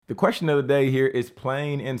The question of the day here is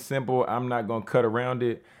plain and simple. I'm not going to cut around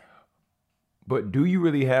it. But do you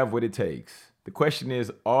really have what it takes? The question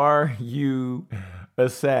is, are you a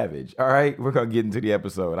savage? All right, we're going to get into the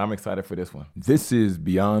episode. I'm excited for this one. This is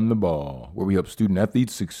Beyond the Ball, where we help student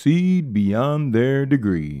athletes succeed beyond their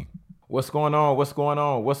degree. What's going on? What's going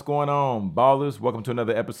on? What's going on, ballers? Welcome to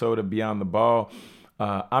another episode of Beyond the Ball.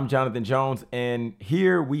 I'm Jonathan Jones, and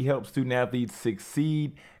here we help student athletes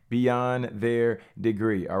succeed beyond their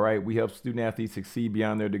degree. All right, we help student athletes succeed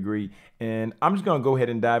beyond their degree, and I'm just gonna go ahead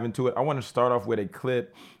and dive into it. I want to start off with a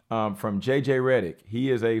clip from JJ Redick.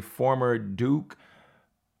 He is a former Duke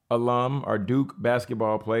alum or Duke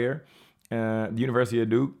basketball player, the University of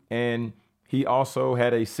Duke, and he also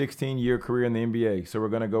had a 16-year career in the NBA. So we're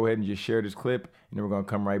gonna go ahead and just share this clip, and then we're gonna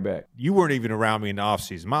come right back. You weren't even around me in the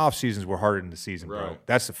offseason. My off-seasons were harder than the season, bro.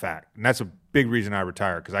 That's a fact. And that's a big reason I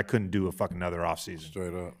retired, because I couldn't do a fucking another offseason.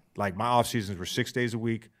 Straight up. Like, my off-seasons were 6 days a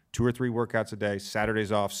week, 2 or 3 workouts a day,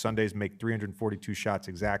 Saturdays off, Sundays make 342 shots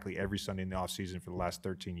exactly every Sunday in the offseason for the last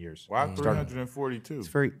 13 years. Why 342? It's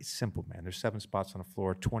very simple, man. There's 7 spots on the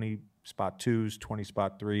floor, 20 spot twos, 20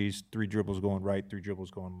 spot threes, 3 dribbles going right, 3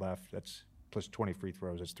 dribbles going left. That's plus 20 free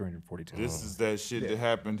throws. That's 342. This is that shit that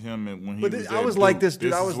happened to him when he was I at was Duke. like this,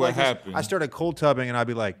 dude. This I was is what like happened. this. I started cold tubbing, and I'd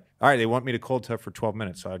be like, all right, they want me to cold tub for 12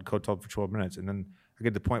 minutes. So I'd cold tub for 12 minutes. And then I get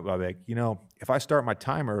to the point where I'd be like, if I start my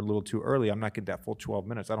timer a little too early, I'm not getting that full 12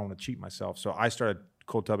 minutes. I don't want to cheat myself. So I started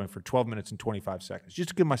cold tubbing for 12 minutes and 25 seconds, just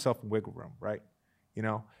to give myself some wiggle room, right?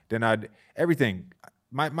 Then everything.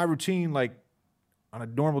 My routine, like, on a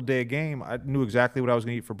normal day of game, I knew exactly what I was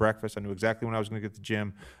going to eat for breakfast. I knew exactly when I was going to get to the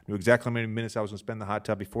gym. I knew exactly how many minutes I was going to spend in the hot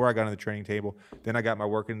tub before I got on the training table. Then I got my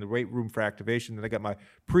work in the weight room for activation. Then I got my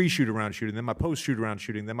pre-shoot-around shooting. Then my post-shoot-around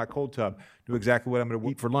shooting. Then my cold tub. Knew exactly what I'm going to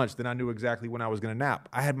eat for lunch. Then I knew exactly when I was going to nap.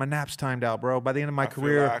 I had my naps timed out, bro. By the end of my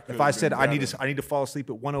career, if I said I need to fall asleep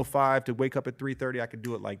at 1:05 to wake up at 3:30, I could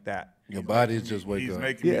do it like that. Your body's just wake up. He's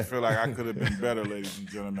making me feel like I could have been better, ladies and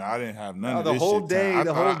gentlemen. I didn't have none of this whole shit. day. I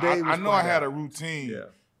know I had a routine. Yeah.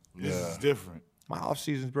 This is different. My off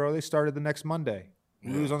seasons, bro, they started the next Monday.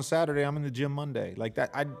 We lose on Saturday, I'm in the gym Monday. Like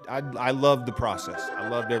that, I loved the process. I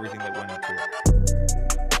loved everything that went into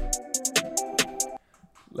it.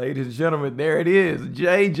 Ladies and gentlemen, there it is.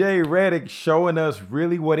 JJ Redick showing us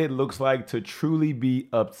really what it looks like to truly be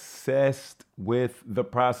obsessed with the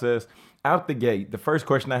process. Out the gate, the first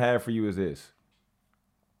question I have for you is this.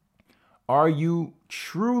 Are you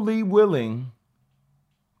truly willing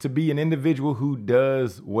to be an individual who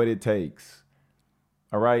does what it takes?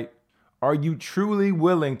 All right? Are you truly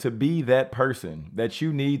willing to be that person that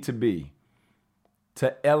you need to be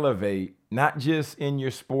to elevate, not just in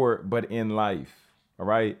your sport, but in life? All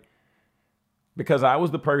right? Because I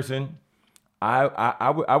was the person,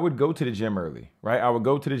 I would go to the gym early, right? I would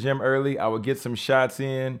go to the gym early. I would get some shots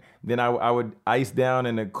in. Then I would ice down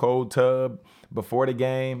in a cold tub before the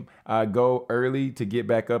game. I'd go early to get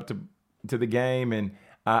back up to the game, and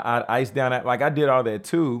I'd ice down at, like, I did all that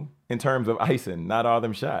too in terms of icing, not all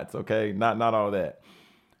them shots, okay? Not all that.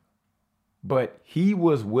 But he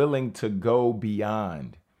was willing to go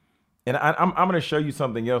beyond. And I'm going to show you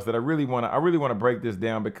something else that I really want to break this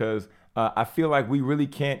down, because I feel like we really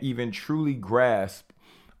can't even truly grasp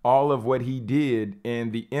all of what he did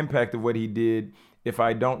and the impact of what he did if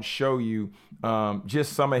I don't show you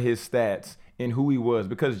just some of his stats and who he was.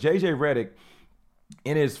 Because JJ Redick,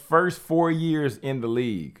 in his first 4 years in the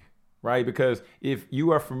league, right? Because if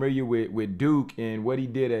you are familiar with Duke and what he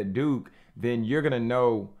did at Duke, then you're going to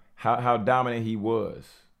know how dominant he was,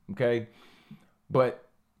 okay? But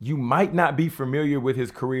you might not be familiar with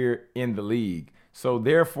his career in the league. So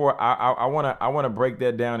therefore, I want to break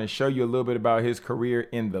that down and show you a little bit about his career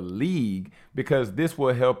in the league, because this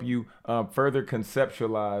will help you further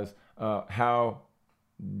conceptualize how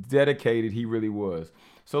dedicated he really was.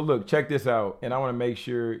 So look, check this out, and I want to make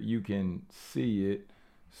sure you can see it.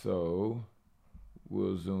 So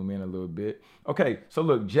we'll zoom in a little bit. Okay, so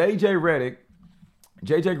look, JJ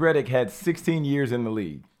Redick had 16 years in the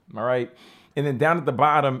league, all right? And then down at the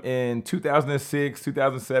bottom in 2006,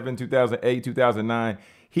 2007, 2008, 2009,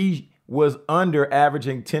 he was under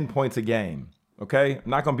averaging 10 points a game, okay? I'm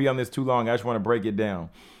not going to be on this too long. I just want to break it down.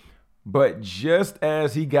 But just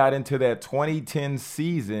as he got into that 2010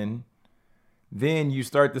 season, then you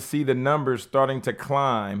start to see the numbers starting to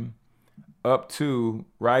climb up to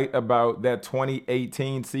right about that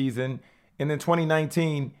 2018 season. And then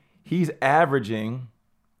 2019, he's averaging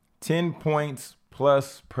 10 points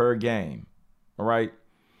plus per game. All right.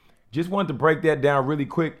 Just wanted to break that down really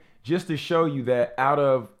quick, just to show you that out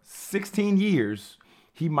of 16 years,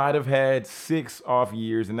 he might have had 6 off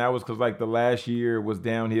years. And that was because, like, the last year was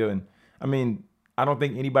downhill. And I mean, I don't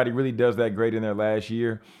think anybody really does that great in their last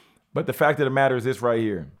year. But the fact of the matter is this right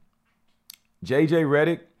here. JJ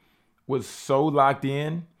Redick was so locked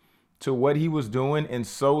in to what he was doing and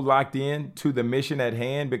so locked in to the mission at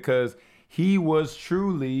hand because he was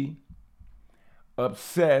truly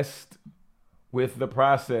obsessed with the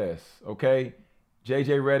process, okay?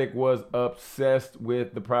 JJ Redick was obsessed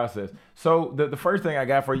with the process. So the first thing I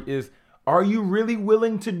got for you is, are you really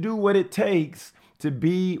willing to do what it takes to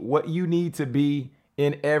be what you need to be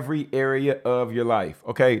in every area of your life?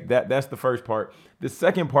 Okay, that's the first part. The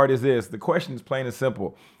second part is this. The question is plain and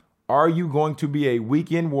simple. Are you going to be a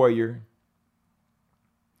weekend warrior?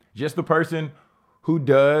 Just the person who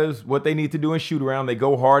does what they need to do in shoot around. They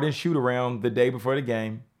go hard and shoot around the day before the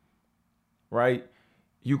game, right?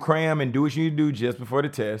 You cram and do what you need to do just before the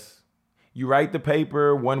test. You write the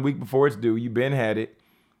paper 1 week before it's due. You've been had it.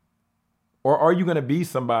 Or are you going to be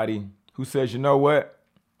somebody who says, you know what?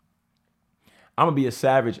 I'm going to be a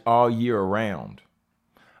savage all year around.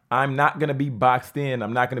 I'm not going to be boxed in.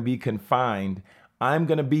 I'm not going to be confined. I'm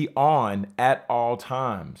going to be on at all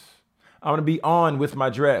times. I'm going to be on with my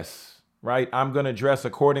dress, right? I'm going to dress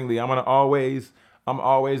accordingly. I'm always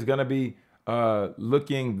going to be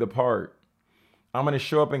looking the part. I'm going to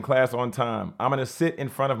show up in class on time. I'm going to sit in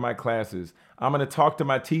front of my classes. I'm going to talk to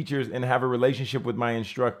my teachers and have a relationship with my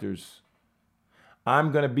instructors.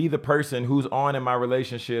 I'm going to be the person who's on in my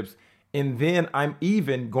relationships. And then I'm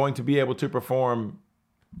even going to be able to perform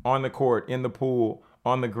on the court, in the pool,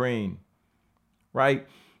 on the green, right?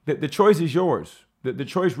 The choice is yours. The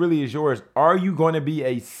choice really is yours. Are you going to be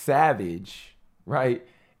a savage, right?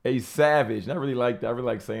 A savage. And I really like that. I really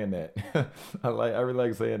like saying that. I really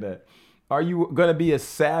like saying that. Are you going to be a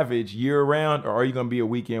savage year round, or are you going to be a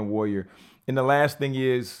weekend warrior? And the last thing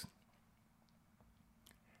is,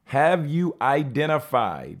 have you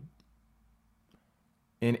identified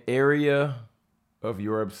an area of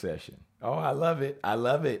your obsession? Oh, I love it. I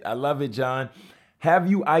love it. I love it, John. Have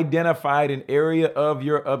you identified an area of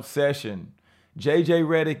your obsession? JJ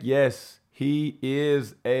Redick, yes, he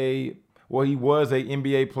was a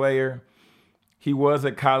NBA player. He was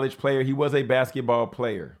a college player. He was a basketball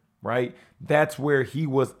player, right? That's where he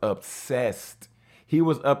was obsessed. He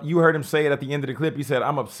was up. You heard him say it at the end of the clip. He said,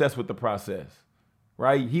 I'm obsessed with the process,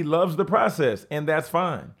 right? He loves the process, and that's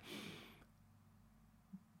fine.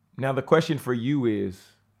 Now, the question for you is,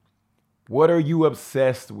 what are you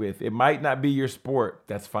obsessed with? It might not be your sport.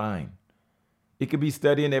 That's fine. It could be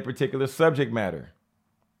studying a particular subject matter.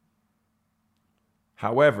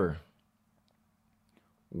 However,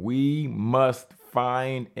 we must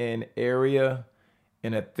find an area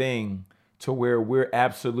and a thing to where we're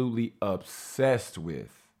absolutely obsessed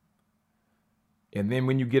with. And then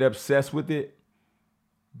when you get obsessed with it,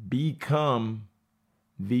 become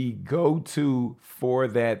the go-to for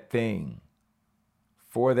that thing,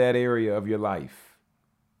 for that area of your life.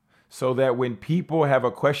 So that when people have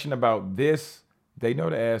a question about this, they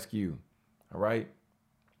know to ask you. All right.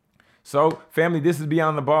 So, family, this is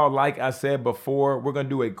Beyond the Ball. Like I said before, we're going to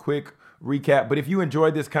do a quick recap. But if you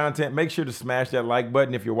enjoyed this content, make sure to smash that like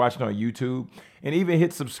button if you're watching on YouTube, and even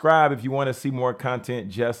hit subscribe if you want to see more content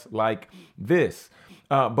just like this.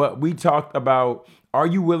 But we talked about, are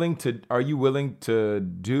you willing to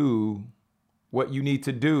do what you need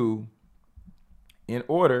to do in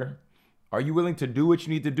order? Are you willing to do what you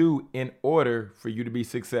need to do in order for you to be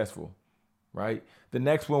successful? Right? The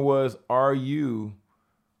next one was, are you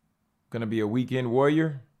going to be a weekend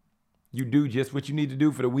warrior? You do just what you need to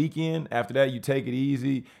do for the weekend. After that, you take it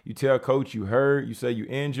easy. You tell coach you hurt. You say you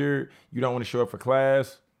injured. You don't want to show up for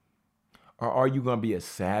class. Or are you going to be a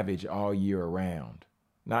savage all year around?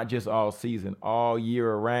 Not just all season, all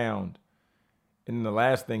year around. And then the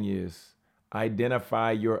last thing is,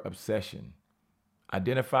 identify your obsession.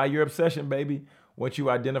 Identify your obsession, baby. Once you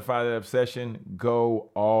identify that obsession,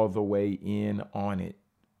 go all the way in on it,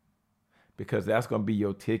 because that's going to be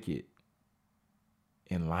your ticket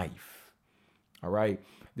in life. All right.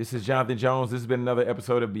 This is Jonathan Jones. This has been another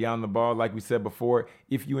episode of Beyond the Ball. Like we said before,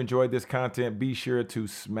 if you enjoyed this content, be sure to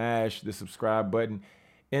smash the subscribe button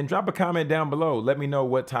and drop a comment down below. Let me know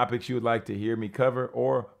what topics you would like to hear me cover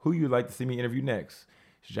or who you'd like to see me interview next.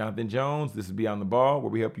 It's Jonathan Jones. This is Beyond the Ball,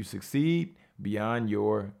 where we help you succeed beyond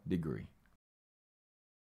your degree.